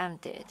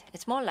exempted.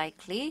 It's more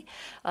likely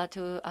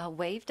to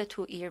waive the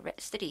 2-year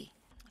study.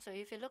 So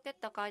if you look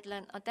at the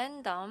guideline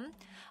addendum,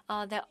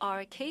 there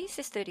are case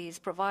studies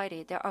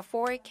provided. There are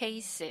 4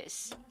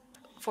 cases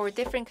for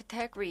different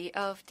category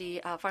of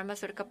the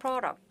pharmaceutical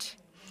product.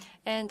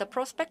 And the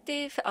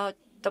prospective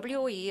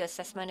WOE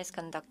assessment is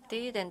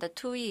conducted, and the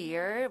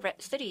 2-year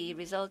study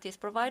result is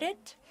provided.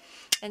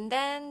 And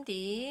then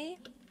the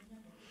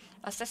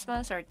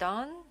assessments are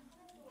done.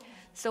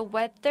 So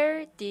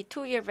whether the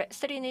 2-year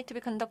study need to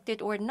be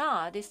conducted or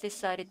not is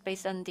decided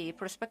based on the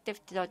prospective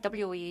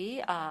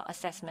WOE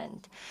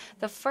assessment.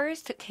 The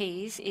first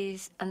case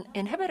is an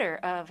inhibitor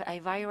of a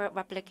viral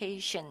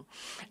replication.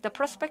 The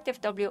prospective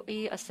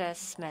WOE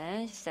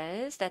assessment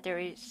says that there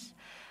is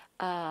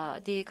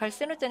the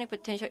carcinogenic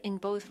potential in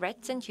both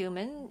rats and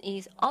humans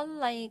is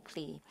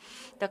unlikely.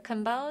 The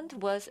compound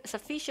was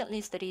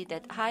sufficiently studied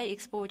at high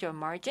exposure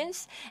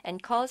margins,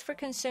 and cause for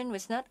concern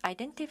was not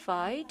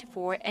identified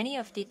for any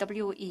of the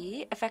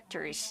WOE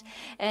effectors.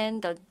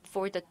 And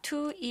for the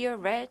 2-year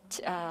rat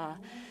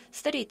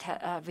study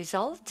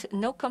result,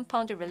 no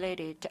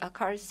compound-related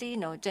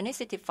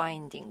carcinogenicity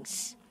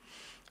findings.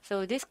 So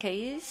in this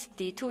case,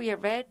 the 2-year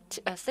rat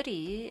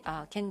study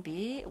can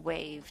be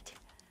waived.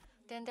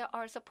 Then there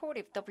are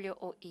supportive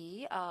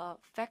WOE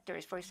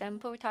factors, for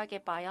example,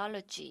 target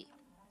biology.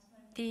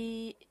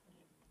 The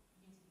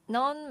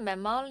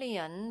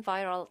non-mammalian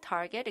viral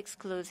target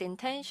excludes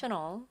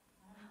intentional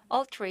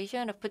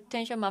alteration of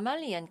potential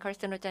mammalian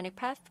carcinogenic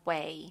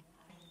pathway.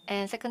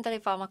 And secondary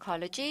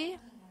pharmacology,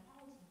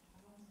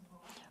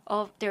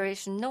 there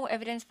is no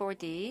evidence for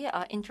the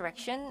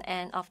interaction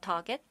and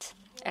off-target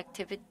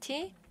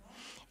activity.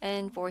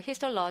 And for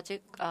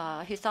histology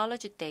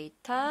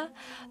data,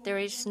 there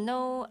is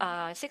no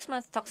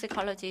 6-month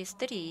toxicology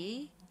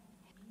study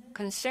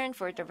concerned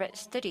for the rat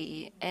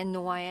study. And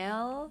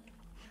NOAEL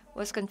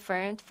was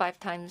confirmed 5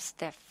 times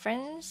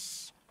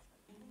difference.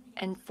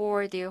 And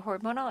for the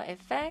hormonal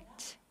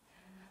effect,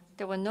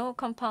 there were no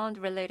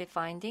compound-related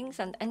findings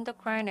on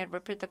endocrine and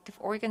reproductive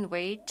organ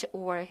weight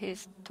or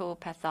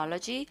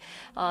histopathology,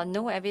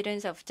 no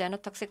evidence of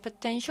genotoxic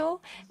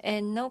potential,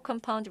 and no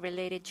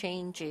compound-related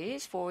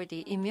changes for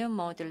the immune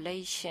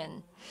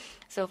modulation.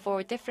 So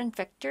for different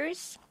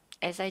factors,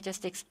 as I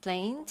just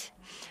explained,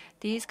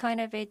 these kind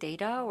of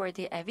data or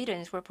the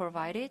evidence were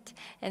provided.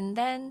 And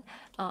then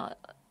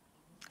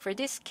for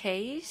this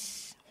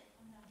case,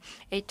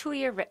 a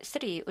 2-year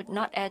study would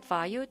not add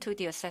value to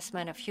the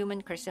assessment of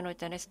human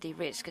carcinogenicity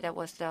risk. That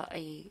was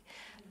a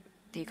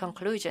the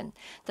conclusion.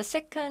 The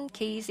second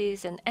case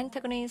is an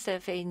antagonist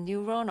of a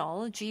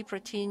neuronal G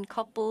protein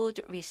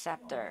coupled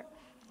receptor.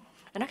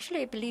 And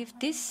actually, I believe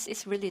this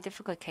is really a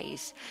difficult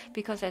case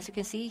because, as you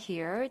can see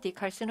here, the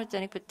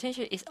carcinogenic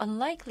potential is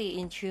unlikely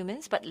in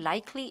humans but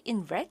likely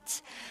in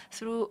rats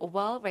through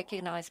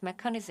well-recognized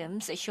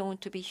mechanisms shown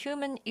to be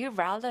human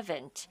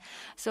irrelevant.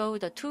 So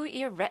the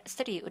 2-year rat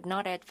study would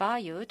not add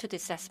value to the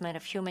assessment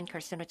of human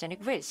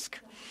carcinogenic risk.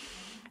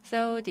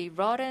 So the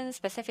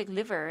rodent-specific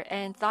liver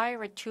and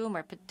thyroid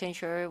tumor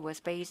potential was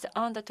based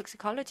on the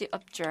toxicology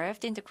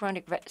observed in the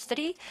chronic rat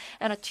study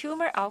and a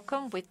tumor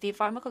outcome with the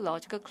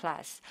pharmacological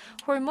class.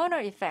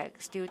 Hormonal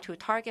effects due to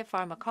target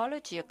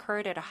pharmacology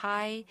occurred at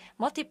high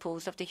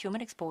multiples of the human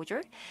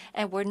exposure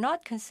and were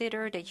not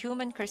considered a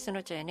human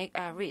carcinogenic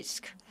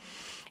risk.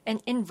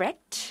 And in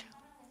rat,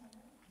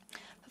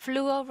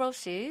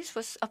 fluorosis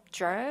was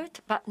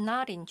observed but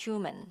not in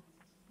human.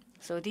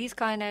 So these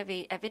kind of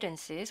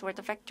evidences where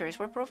the factors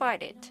were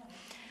provided.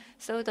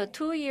 So the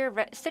 2-year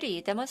rat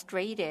study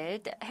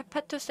demonstrated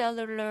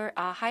hepatocellular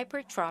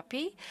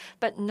hypertrophy,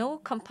 but no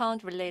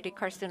compound-related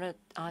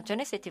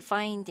carcinogenicity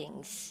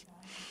findings.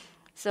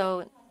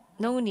 So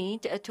no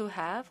need to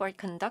have or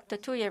conduct a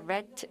 2-year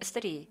rat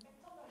study.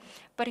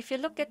 But if you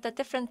look at the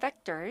different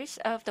factors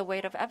of the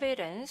weight of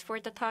evidence for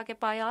the target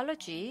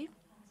biology,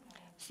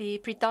 the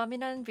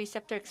predominant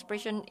receptor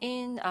expression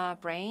in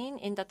brain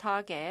in the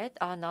target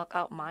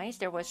knockout mice,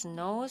 there was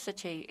no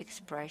such a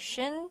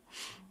expression.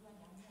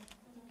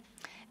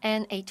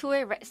 And a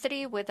 2-way rat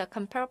study with a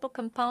comparable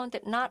compound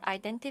did not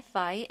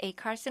identify a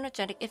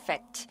carcinogenic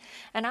effect.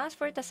 And as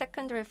for the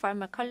secondary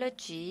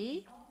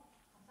pharmacology,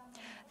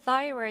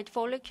 thyroid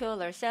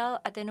follicular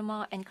cell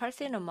adenoma and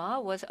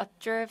carcinoma was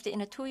observed in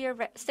a 2-year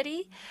rat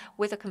study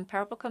with a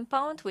comparable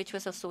compound which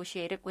was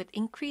associated with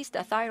increased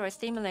thyroid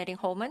stimulating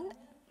hormone.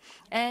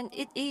 And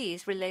it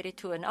is related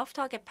to an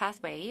off-target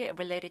pathway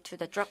related to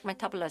the drug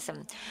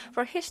metabolism.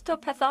 For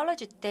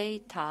histopathology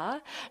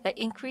data, that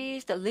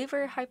increased the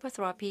liver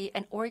hypertrophy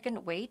and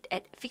organ weight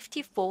at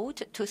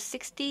 50-fold to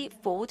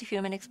 60-fold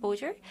human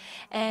exposure,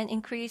 and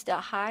increased the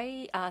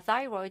high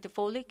thyroid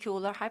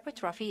follicular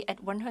hypertrophy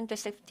at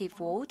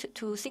 160-fold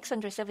to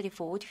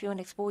 670-fold human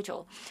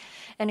exposure,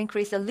 and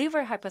increased the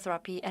liver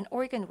hypertrophy and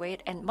organ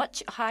weight at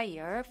much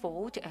higher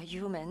fold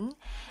human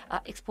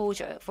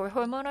exposure. For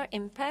hormonal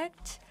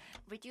impact,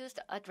 reduced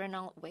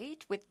adrenal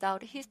weight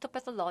without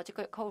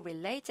histopathological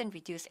correlates and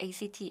reduced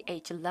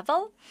ACTH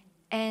level.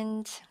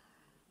 And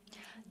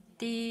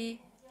the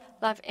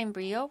live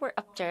embryo were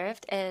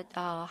observed at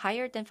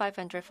higher than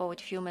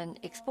 500-fold human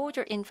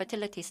exposure in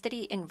fertility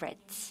study in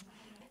rats.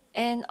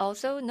 And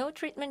also, no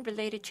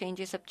treatment-related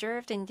changes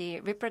observed in the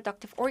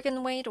reproductive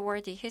organ weight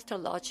or the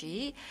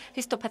histopathology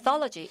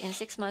in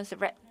 6 months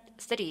rat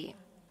study.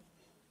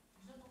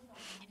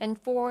 And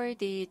for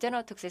the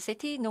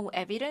genotoxicity, no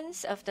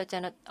evidence of the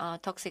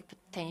genotoxic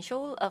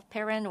potential of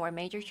parent or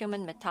major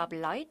human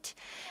metabolite,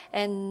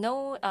 and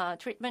no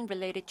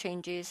treatment-related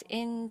changes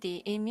in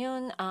the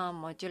immune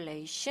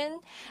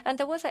modulation. And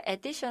there was an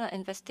additional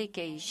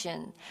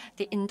investigation,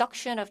 the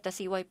induction of the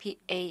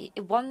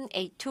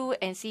CYP1A2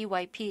 and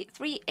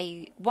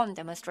CYP3A1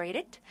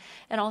 demonstrated,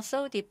 and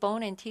also the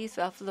bone and teeth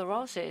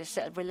fluorosis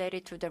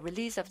related to the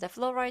release of the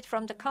fluoride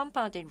from the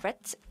compound in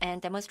rats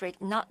and demonstrate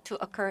not to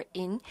occur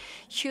in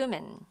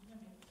human.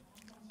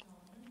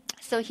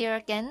 So here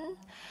again,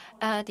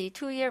 the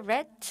 2-year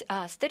rat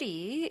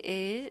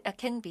study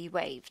can be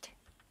waived.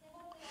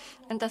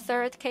 And the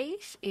third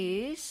case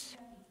is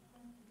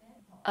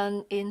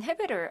an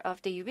inhibitor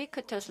of the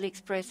ubiquitously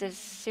expressed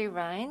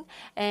serine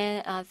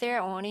and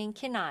threonine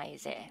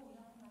kinase.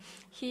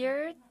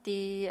 Here,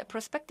 the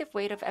prospective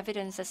weight of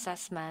evidence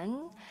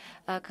assessment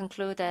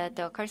conclude that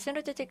the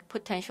carcinogenic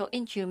potential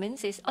in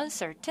humans is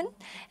uncertain,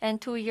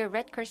 and 2-year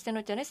rat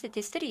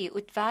carcinogenicity study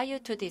would value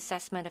to the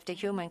assessment of the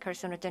human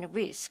carcinogenic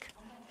risk.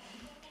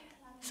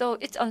 So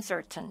it's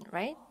uncertain,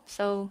 right?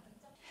 So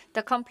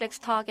the complex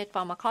target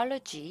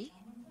pharmacology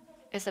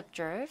is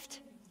observed,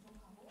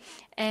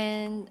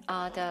 and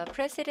the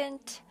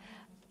precedent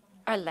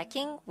are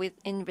lacking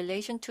in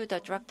relation to the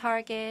drug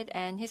target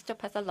and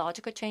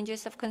histopathological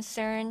changes of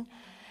concern,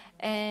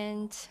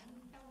 and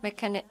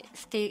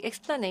mechanistic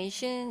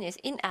explanation is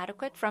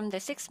inadequate from the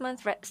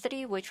 6-month rat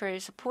study, which were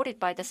supported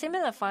by the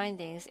similar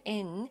findings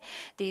in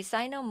the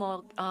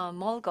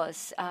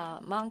cynomolgus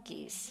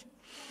monkeys.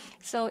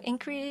 So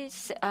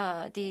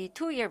the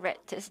 2-year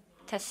rat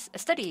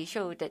study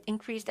showed that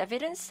increased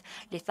evidence,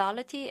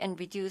 lethality, and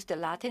reduced the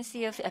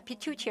latency of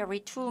pituitary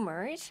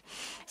tumors.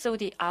 So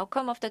the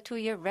outcome of the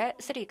 2-year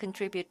rat study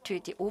contribute to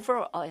the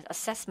overall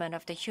assessment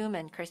of the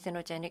human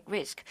carcinogenic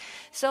risk.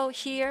 So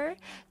here,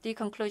 the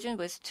conclusion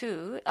was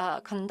to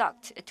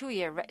conduct a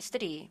 2-year rat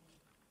study.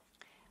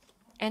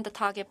 And the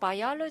target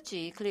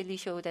biology clearly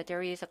showed that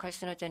there is a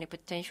carcinogenic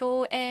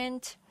potential,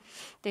 and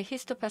the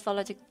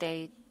histopathologic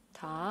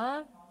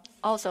data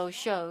also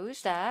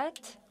shows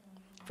that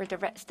for the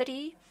rat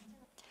study,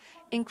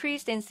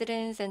 increased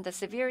incidence and the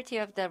severity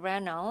of the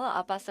renal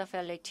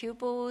basophilic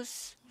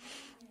tubules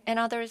and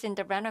others in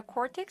the renal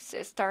cortex,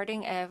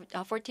 starting at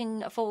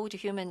 14-fold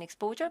human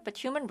exposure, but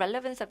human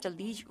relevance of the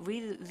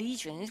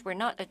lesions were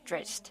not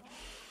addressed.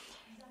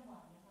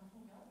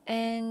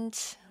 And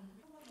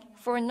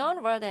for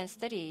non-rodent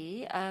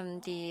study,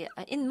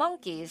 in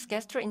monkeys,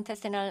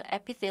 gastrointestinal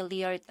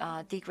epithelial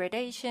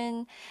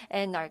degradation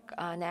and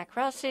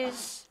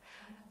necrosis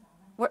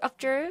were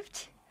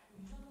observed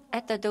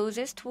at the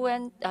doses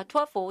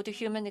 12-fold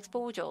human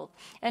exposure,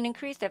 and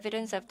increased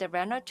evidence of the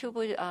renal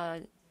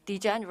tubule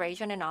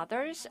degeneration and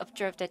others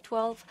observed at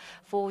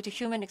 12-fold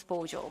human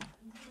exposure.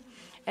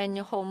 And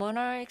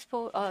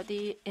hormonal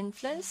the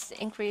influence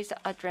increased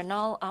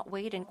adrenal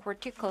weight and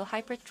cortical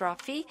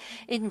hypertrophy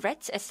in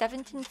rats at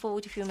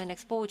 17-fold human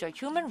exposure.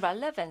 Human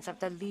relevance of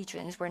the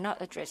lesions were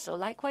not addressed. So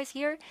likewise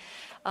here,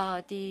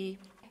 the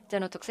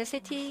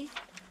genotoxicity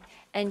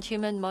and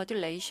human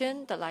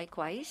modulation, the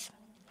likewise.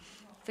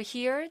 So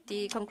here,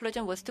 the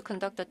conclusion was to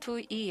conduct a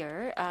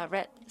 2-year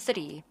rat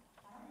study.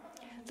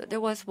 So there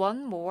was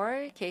one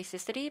more case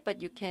study,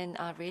 but you can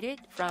read it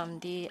from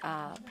the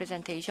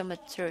presentation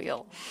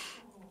material.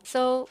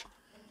 So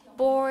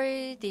for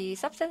the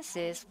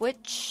substances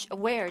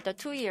where the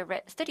 2-year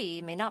rat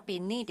study may not be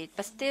needed,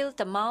 but still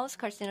the mouse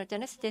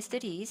carcinogenicity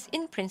studies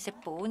in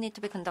principle need to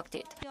be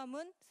conducted.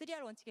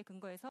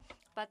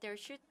 But there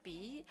should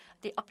be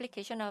the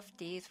application of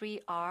the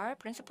 3R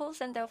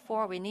principles, and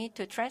therefore we need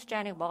to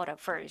transgenic model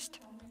first.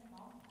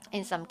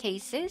 In some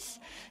cases,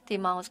 the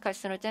mouse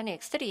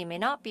carcinogenic study may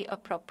not be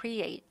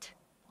appropriate.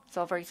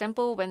 So, for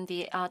example, when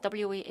the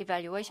WE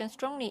evaluation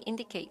strongly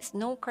indicates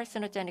no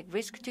carcinogenic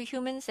risk to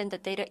humans and the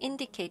data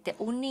indicate that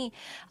only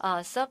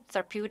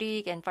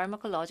subtherapeutic and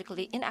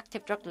pharmacologically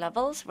inactive drug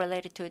levels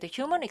related to the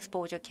human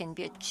exposure can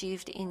be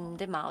achieved in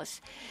the mouse.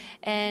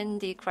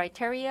 And the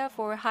criteria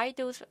for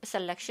high-dose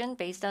selection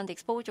based on the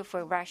exposure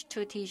for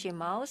RASH2 TG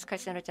mouse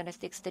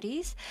carcinogenicity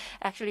studies,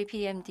 actually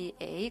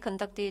PMDA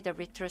conducted a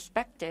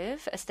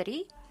retrospective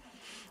study.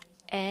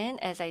 And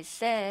as I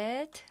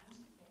said,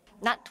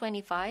 not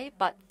 25,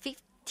 but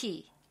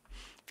 50.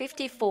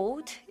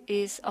 50-fold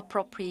is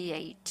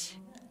appropriate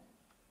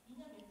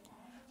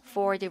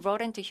for the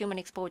rodent to human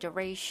exposure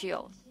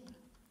ratio.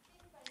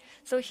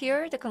 So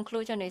here the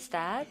conclusion is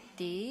that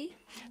the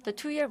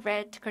 2-year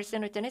rat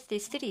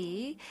carcinogenicity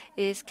study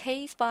is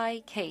case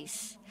by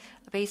case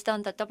based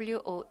on the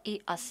WOE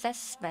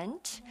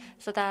assessment,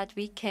 so that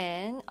we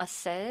can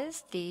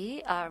assess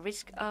the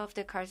risk of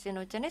the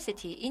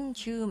carcinogenicity in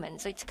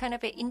humans. So it's kind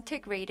of an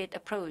integrated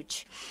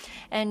approach.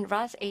 And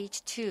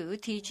RAS-H2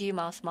 TG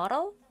mouse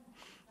model,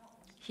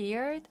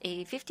 here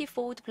a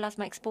 50-fold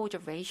plasma exposure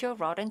ratio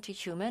rodent to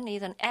human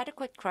is an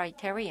adequate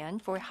criterion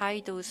for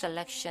high-dose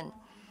selection.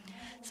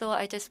 So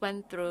I just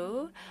went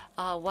through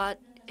what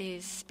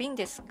is being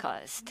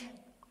discussed.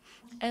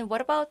 And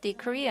what about the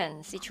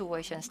Korean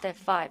situation, step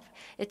 5?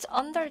 It's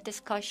under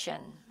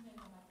discussion.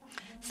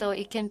 So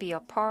it can be a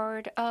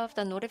part of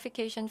the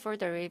notification for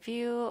the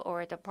review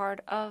or the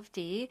part of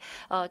the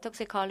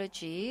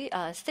toxicology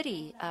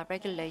study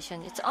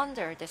regulation. It's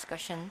under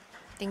discussion.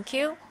 Thank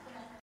you.